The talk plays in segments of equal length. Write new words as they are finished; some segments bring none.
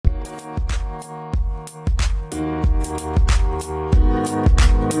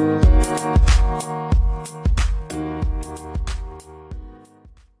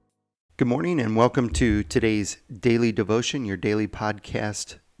Good morning and welcome to today's daily devotion, your daily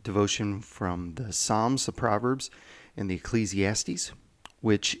podcast devotion from the Psalms, the Proverbs, and the Ecclesiastes,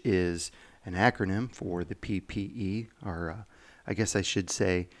 which is an acronym for the PPE, or I guess I should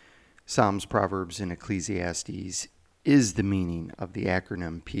say Psalms, Proverbs, and Ecclesiastes is the meaning of the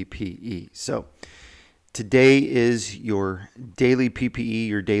acronym PPE. So today is your daily PPE,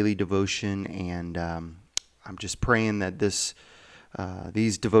 your daily devotion, and I'm just praying that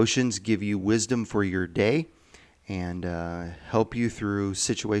these devotions give you wisdom for your day and help you through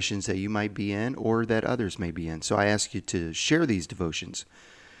situations that you might be in or that others may be in. So I ask you to share these devotions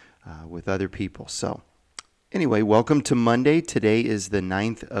with other people. So anyway, welcome to Monday. Today is the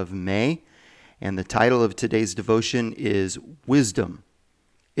 9th of May, and the title of today's devotion is Wisdom.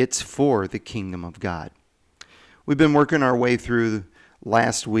 It's for the Kingdom of God. We've been working our way through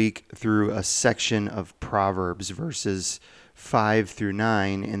last week through a section of Proverbs, verses 5 through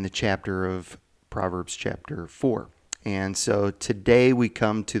 9 in the chapter of Proverbs chapter 4. And so today we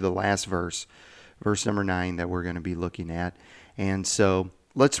come to the last verse number 9 that we're going to be looking at. And so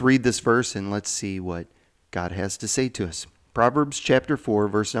let's read this verse and let's see what God has to say to us. Proverbs chapter 4,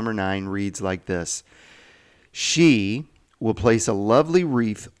 verse number 9 reads like this: She will place a lovely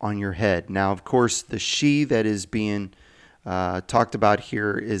wreath on your head. Now, of course, the she that is being talked about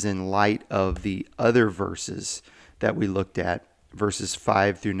here is in light of the other verses that we looked at, verses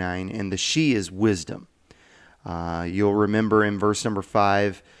 5 through 9, and the she is wisdom. You'll remember in verse number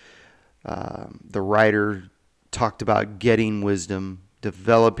 5, the writer talked about getting wisdom,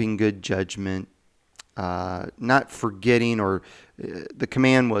 developing good judgment, not forgetting, or the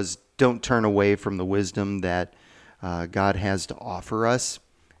command was don't turn away from the wisdom that God has to offer us.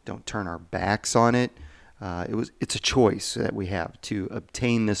 Don't turn our backs on it. It's a choice that we have to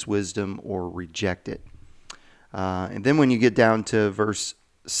obtain this wisdom or reject it. And then when you get down to verse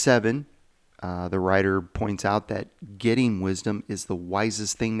 7, the writer points out that getting wisdom is the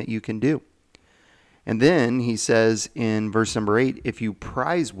wisest thing that you can do. And then he says in verse number 8, if you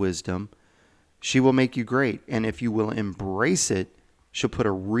prize wisdom, she will make you great. And if you will embrace it, she'll put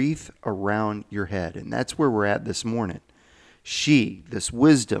a wreath around your head. And that's where we're at this morning. She, this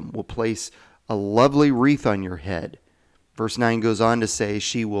wisdom, will place a lovely wreath on your head. Verse 9 goes on to say,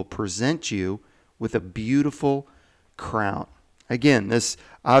 she will present you with a beautiful crown. Again, this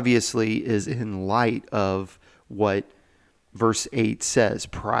obviously is in light of what verse 8 says,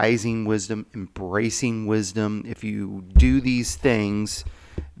 prizing wisdom, embracing wisdom. If you do these things,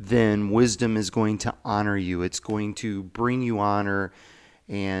 then wisdom is going to honor you. It's going to bring you honor.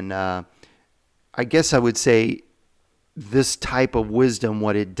 And I guess I would say this type of wisdom,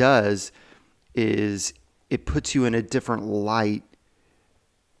 what it does is it puts you in a different light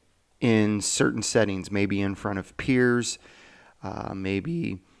in certain settings, maybe in front of peers,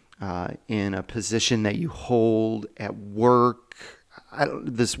 maybe in a position that you hold at work.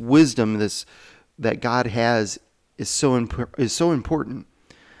 This wisdom, that God has, is so important.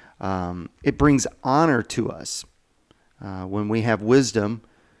 It brings honor to us. When we have wisdom,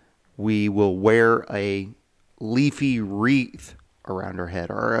 we will wear a leafy wreath around our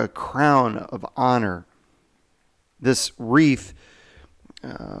head, or a crown of honor. This wreath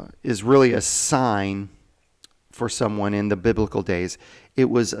is really a sign for someone in the biblical days.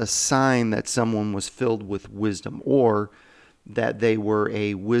 It was a sign that someone was filled with wisdom, or that they were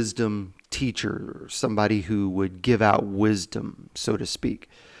a wisdom teacher, or somebody who would give out wisdom, so to speak.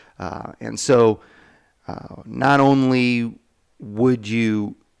 And so not only would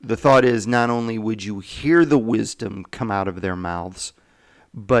you hear the wisdom come out of their mouths,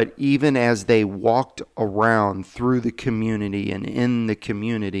 but even as they walked around through the community and in the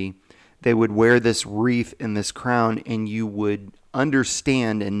community, they would wear this wreath and this crown, and you would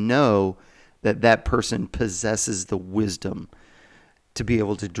understand and know that that person possesses the wisdom to be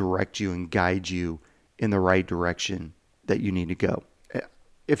able to direct you and guide you in the right direction that you need to go.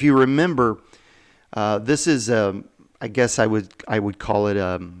 If you remember, this is, I guess I would call it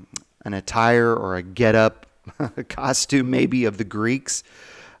an attire or a get-up, a costume maybe of the Greeks.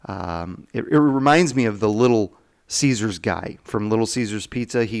 It reminds me of the Little Caesars guy from Little Caesars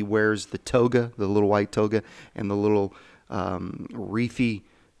Pizza. He wears the toga, the little white toga, and the little wreathy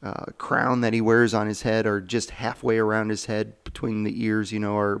crown that he wears on his head, or just halfway around his head between the ears,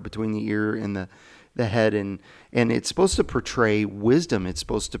 or between the ear and the head. And it's supposed to portray wisdom. It's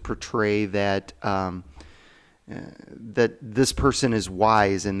supposed to portray that that this person is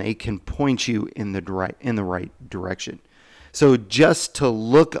wise and they can point you in the right direction. So just to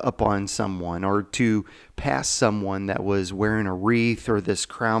look upon someone or to pass someone that was wearing a wreath or this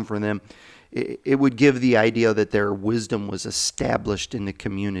crown for them, it would give the idea that their wisdom was established in the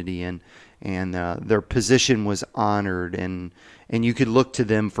community, and their position was honored, and you could look to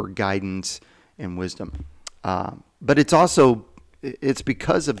them for guidance and wisdom. But it's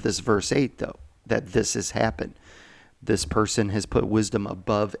because of this verse 8, though, that this has happened. This person has put wisdom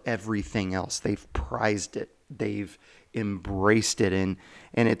above everything else. They've prized it. They've embraced it. And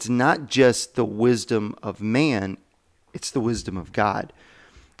it's not just the wisdom of man, it's the wisdom of God.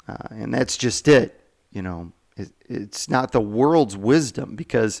 And that's just it. It's not the world's wisdom,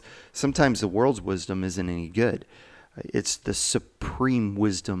 because sometimes the world's wisdom isn't any good. It's the supreme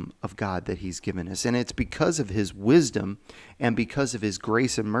wisdom of God that he's given us. And it's because of his wisdom and because of his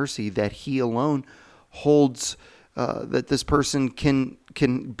grace and mercy that he alone holds that this person can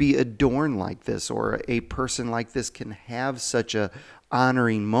be adorned like this, or a person like this can have such a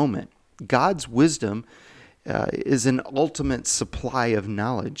honoring moment. God's wisdom is an ultimate supply of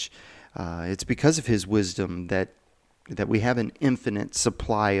knowledge. It's because of his wisdom that we have an infinite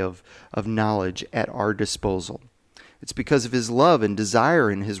supply of knowledge at our disposal. It's because of his love and desire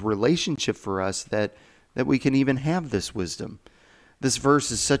and his relationship for us that we can even have this wisdom. This verse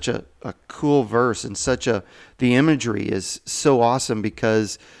is such a cool verse, and the imagery is so awesome,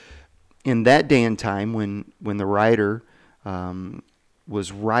 because in that day and time when the writer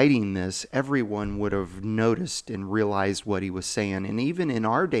was writing this, everyone would have noticed and realized what he was saying. And even in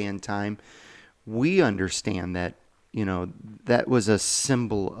our day and time, we understand that, that was a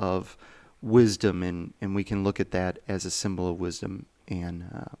symbol of wisdom, and we can look at that as a symbol of wisdom,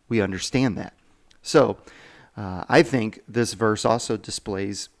 and we understand that. So I think this verse also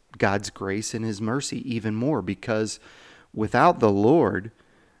displays God's grace and his mercy even more, because without the Lord,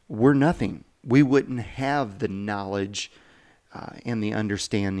 we're nothing. We wouldn't have the knowledge and the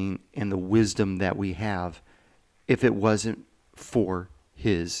understanding and the wisdom that we have if it wasn't for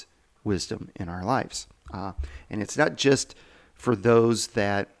his wisdom in our lives. And it's not just for those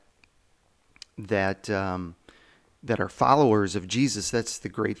that are followers of Jesus. That's the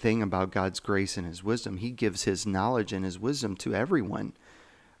great thing about God's grace and his wisdom. He gives his knowledge and his wisdom to everyone.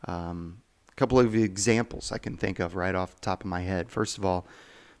 A couple of examples I can think of right off the top of my head. First of all,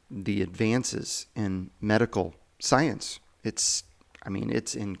 the advances in medical science. It's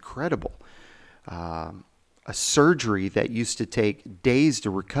incredible. A surgery that used to take days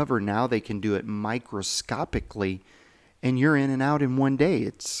to recover, now they can do it microscopically, and you're in and out in one day.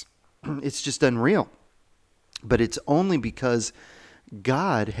 It's just unreal. But it's only because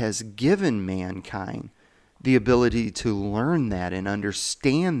God has given mankind the ability to learn that and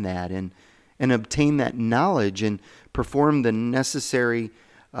understand that and obtain that knowledge and perform the necessary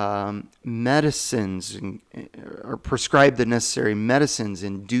medicines or prescribe the necessary medicines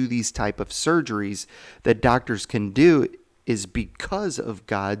and do these type of surgeries that doctors can do, is because of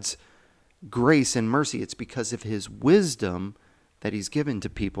God's grace and mercy. It's because of his wisdom that he's given to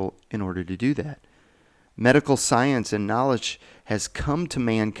people in order to do that. Medical science and knowledge has come to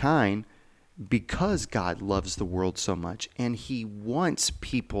mankind because God loves the world so much, and he wants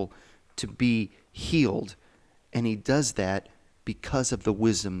people to be healed, and he does that because of the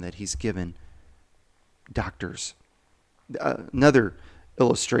wisdom that he's given doctors. Another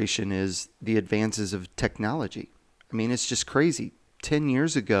illustration is the advances of technology. It's just crazy. 10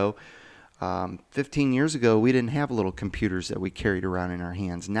 years ago, 15 years ago, we didn't have little computers that we carried around in our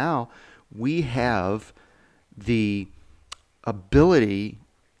hands. Now we have the ability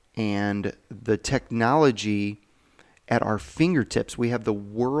and the technology at our fingertips. We have the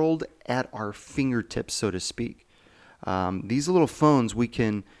world at our fingertips, so to speak. These little phones, we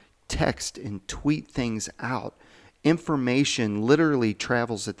can text and tweet things out. Information literally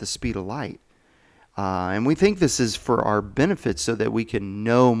travels at the speed of light. And we think this is for our benefit, so that we can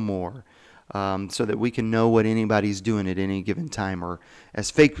know more, so that we can know what anybody's doing at any given time. Or as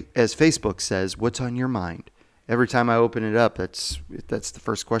Facebook says, what's on your mind? Every time I open it up, that's the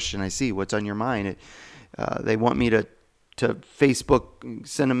first question I see. What's on your mind? They want me to Facebook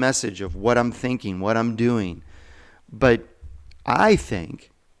send a message of what I'm thinking, what I'm doing. But I think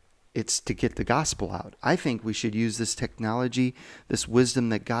it's to get the gospel out. I think we should use this technology, this wisdom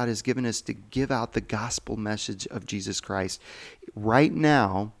that God has given us, to give out the gospel message of Jesus Christ. Right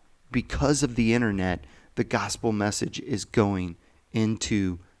now, because of the internet, the gospel message is going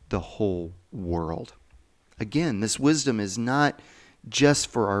into the whole world. Again, this wisdom is not just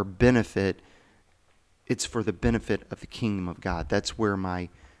for our benefit. It's for the benefit of the kingdom of God. That's where my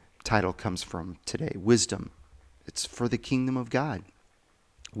title comes from today. Wisdom. It's for the kingdom of God.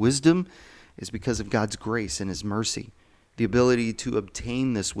 Wisdom is because of God's grace and his mercy. The ability to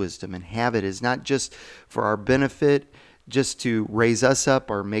obtain this wisdom and have it is not just for our benefit, just to raise us up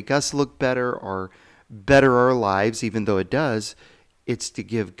or make us look better or better our lives, even though it does. It's to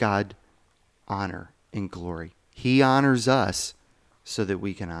give God honor and glory. He honors us so that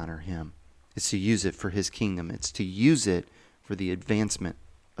we can honor him. It's to use it for his kingdom. It's to use it for the advancement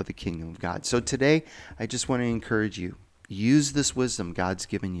of the kingdom of God. So today, I just want to encourage you. Use this wisdom God's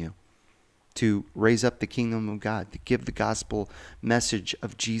given you to raise up the kingdom of God, to give the gospel message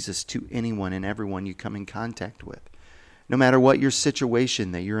of Jesus to anyone and everyone you come in contact with. No matter what your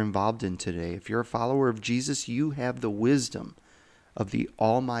situation that you're involved in today, if you're a follower of Jesus, you have the wisdom of the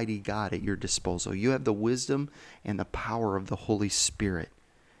Almighty God at your disposal. You have the wisdom and the power of the Holy Spirit.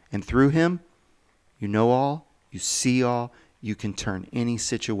 And through him, you know all, you see all, you can turn any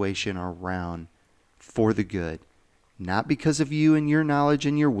situation around for the good. Not because of you and your knowledge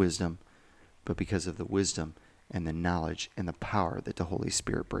and your wisdom, but because of the wisdom and the knowledge and the power that the Holy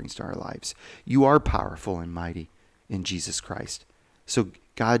Spirit brings to our lives. You are powerful and mighty in Jesus Christ. So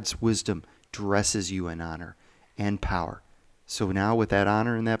God's wisdom dresses you in honor and power. So now with that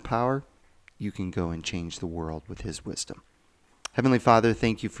honor and that power, you can go and change the world with his wisdom. Heavenly Father,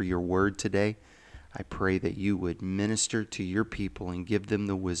 thank you for your word today. I pray that you would minister to your people and give them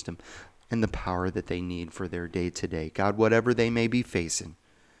the wisdom and the power that they need for their day today. God, whatever they may be facing,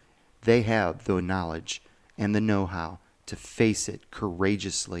 they have the knowledge and the know-how to face it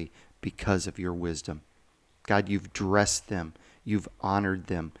courageously because of your wisdom. God, you've dressed them, you've honored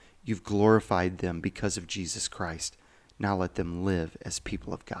them, you've glorified them because of Jesus Christ. Now let them live as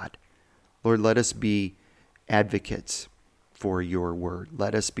people of God. Lord, let us be advocates for your word.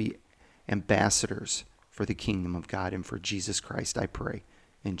 Let us be ambassadors for the kingdom of God and for Jesus Christ, I pray.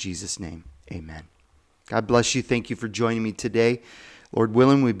 In Jesus' name, amen. God bless you. Thank you for joining me today. Lord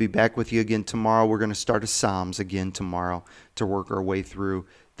willing, we'll be back with you again tomorrow. We're going to start a Psalms again tomorrow to work our way through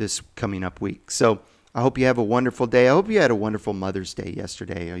this coming up week. So I hope you have a wonderful day. I hope you had a wonderful Mother's Day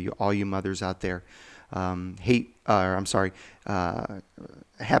yesterday. All you mothers out there,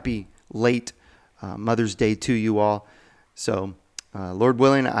 happy late Mother's Day to you all. So Lord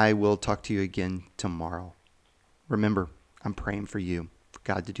willing, I will talk to you again tomorrow. Remember, I'm praying for you, for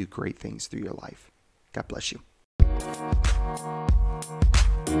God to do great things through your life. God bless you.